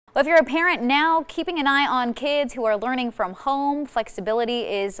Well, if you're a parent now, keeping an eye on kids who are learning from home, flexibility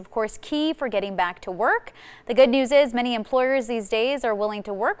is, of course, key for getting back to work. The good news is many employers these days are willing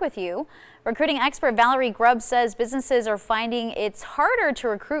to work with you. Recruiting expert Valerie Grubb says businesses are finding it's harder to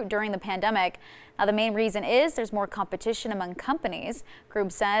recruit during the pandemic. Now, the main reason is there's more competition among companies.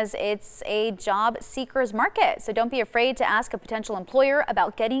 Grubb says it's a job seekers market, so don't be afraid to ask a potential employer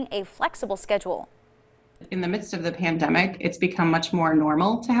about getting a flexible schedule. In the midst of the pandemic, it's become much more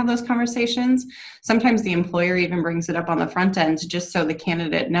normal to have those conversations. Sometimes the employer even brings it up on the front end just so the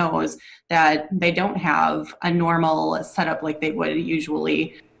candidate knows that they don't have a normal setup like they would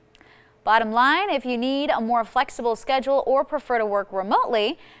usually. Bottom line, if you need a more flexible schedule or prefer to work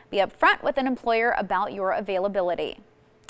remotely, be upfront with an employer about your availability.